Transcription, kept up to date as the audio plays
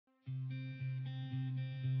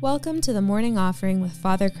Welcome to the Morning Offering with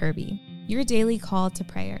Father Kirby, your daily call to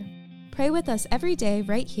prayer. Pray with us every day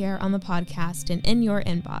right here on the podcast and in your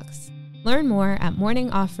inbox. Learn more at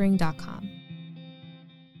morningoffering.com.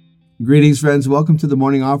 Greetings, friends. Welcome to the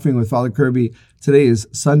Morning Offering with Father Kirby. Today is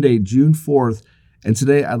Sunday, June 4th, and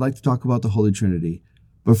today I'd like to talk about the Holy Trinity.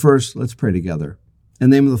 But first, let's pray together. In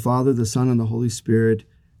the name of the Father, the Son, and the Holy Spirit,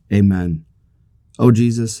 amen. O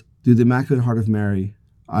Jesus, through the Immaculate Heart of Mary,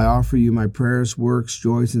 I offer you my prayers, works,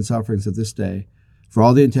 joys, and sufferings of this day, for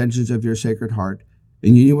all the intentions of your Sacred Heart,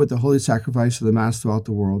 in union with the holy sacrifice of the Mass throughout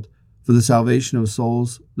the world, for the salvation of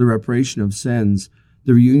souls, the reparation of sins,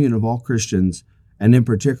 the reunion of all Christians, and in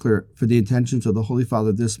particular for the intentions of the Holy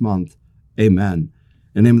Father this month. Amen.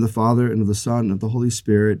 In the name of the Father, and of the Son, and of the Holy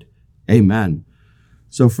Spirit. Amen.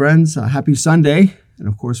 So friends, happy Sunday. And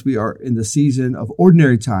of course, we are in the season of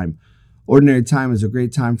Ordinary Time. Ordinary Time is a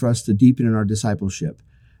great time for us to deepen in our discipleship.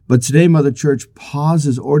 But today, Mother Church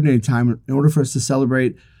pauses Ordinary Time in order for us to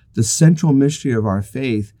celebrate the central mystery of our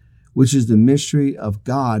faith, which is the mystery of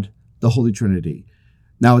God, the Holy Trinity.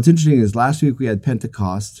 Now, what's interesting is last week we had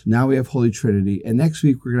Pentecost, now we have Holy Trinity, and next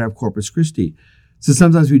week we're going to have Corpus Christi. So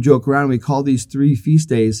sometimes we joke around, we call these three feast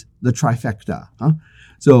days the trifecta.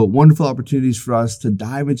 So wonderful opportunities for us to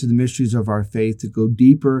dive into the mysteries of our faith, to go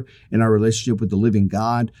deeper in our relationship with the living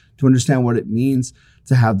God, to understand what it means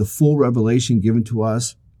to have the full revelation given to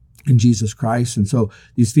us in Jesus Christ. And so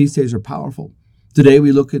these feast days are powerful. Today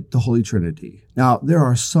we look at the Holy Trinity. Now, there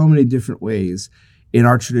are so many different ways in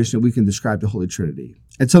our tradition that we can describe the Holy Trinity.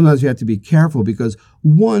 And sometimes we have to be careful because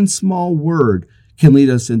one small word can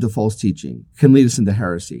lead us into false teaching, can lead us into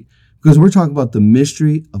heresy. Because we're talking about the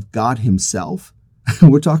mystery of God himself.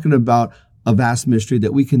 We're talking about a vast mystery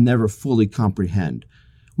that we can never fully comprehend.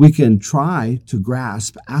 We can try to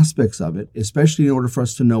grasp aspects of it, especially in order for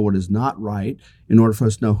us to know what is not right, in order for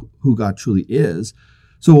us to know who God truly is.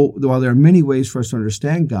 So while there are many ways for us to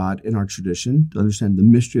understand God in our tradition, to understand the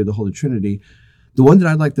mystery of the Holy Trinity, the one that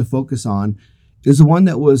I'd like to focus on is the one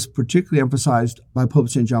that was particularly emphasized by Pope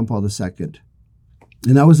St. John Paul II.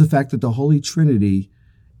 And that was the fact that the Holy Trinity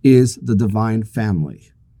is the divine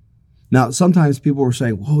family. Now, sometimes people were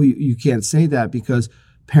saying, well, you can't say that because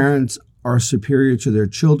parents are superior to their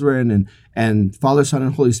children and Father, Son,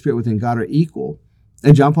 and Holy Spirit within God are equal.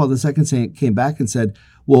 And John Paul II came back and said,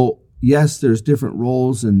 well, yes, there's different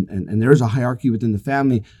roles and there is a hierarchy within the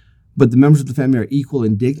family, but the members of the family are equal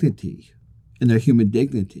in dignity, in their human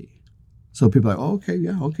dignity. So people are like,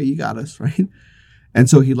 oh, okay, you got us, right? And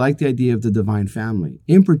so he liked the idea of the divine family,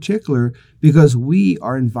 in particular, because we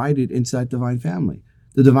are invited into that divine family,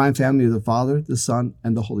 the divine family of the Father, the Son,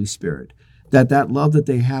 and the Holy Spirit. That love that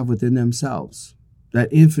they have within themselves, that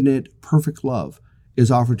infinite, perfect love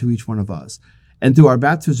is offered to each one of us. And through our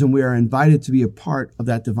baptism, we are invited to be a part of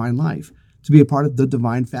that divine life, to be a part of the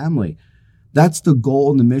divine family. That's the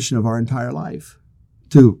goal and the mission of our entire life,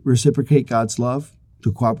 to reciprocate God's love,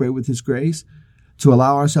 to cooperate with his grace, to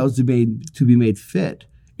allow ourselves to be made fit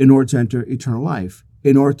in order to enter eternal life,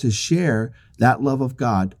 in order to share that love of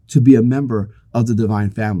God, to be a member of the divine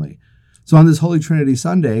family. So on this Holy Trinity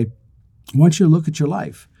Sunday, I want you to look at your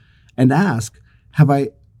life and ask, have I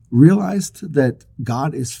realized that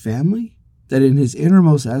God is family? That in his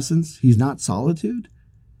innermost essence, he's not solitude?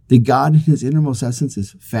 That God in his innermost essence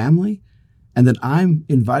is family? And that I'm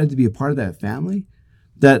invited to be a part of that family?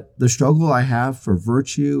 That the struggle I have for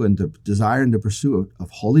virtue and the desire and the pursuit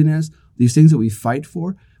of holiness, these things that we fight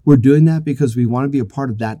for, we're doing that because we want to be a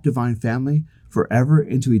part of that divine family forever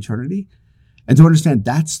into eternity. And to understand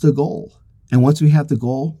that's the goal. And once we have the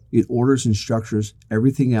goal, it orders and structures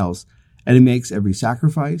everything else. And it makes every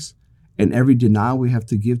sacrifice and every denial we have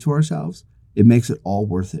to give to ourselves, it makes it all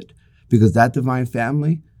worth it. Because that divine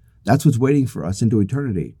family, that's what's waiting for us into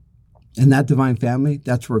eternity. And that divine family,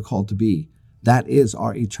 that's where we're called to be. That is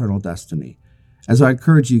our eternal destiny. As I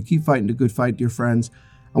encourage you, keep fighting the good fight, dear friends.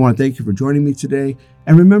 I want to thank you for joining me today.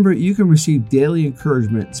 And remember, you can receive daily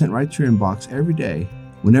encouragement sent right to your inbox every day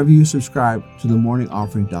whenever you subscribe to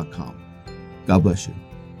themorningoffering.com. God bless you.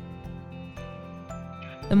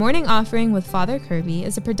 The Morning Offering with Father Kirby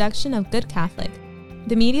is a production of Good Catholic,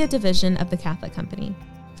 the media division of the Catholic Company.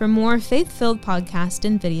 For more faith-filled podcasts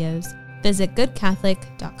and videos, visit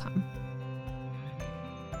goodcatholic.com.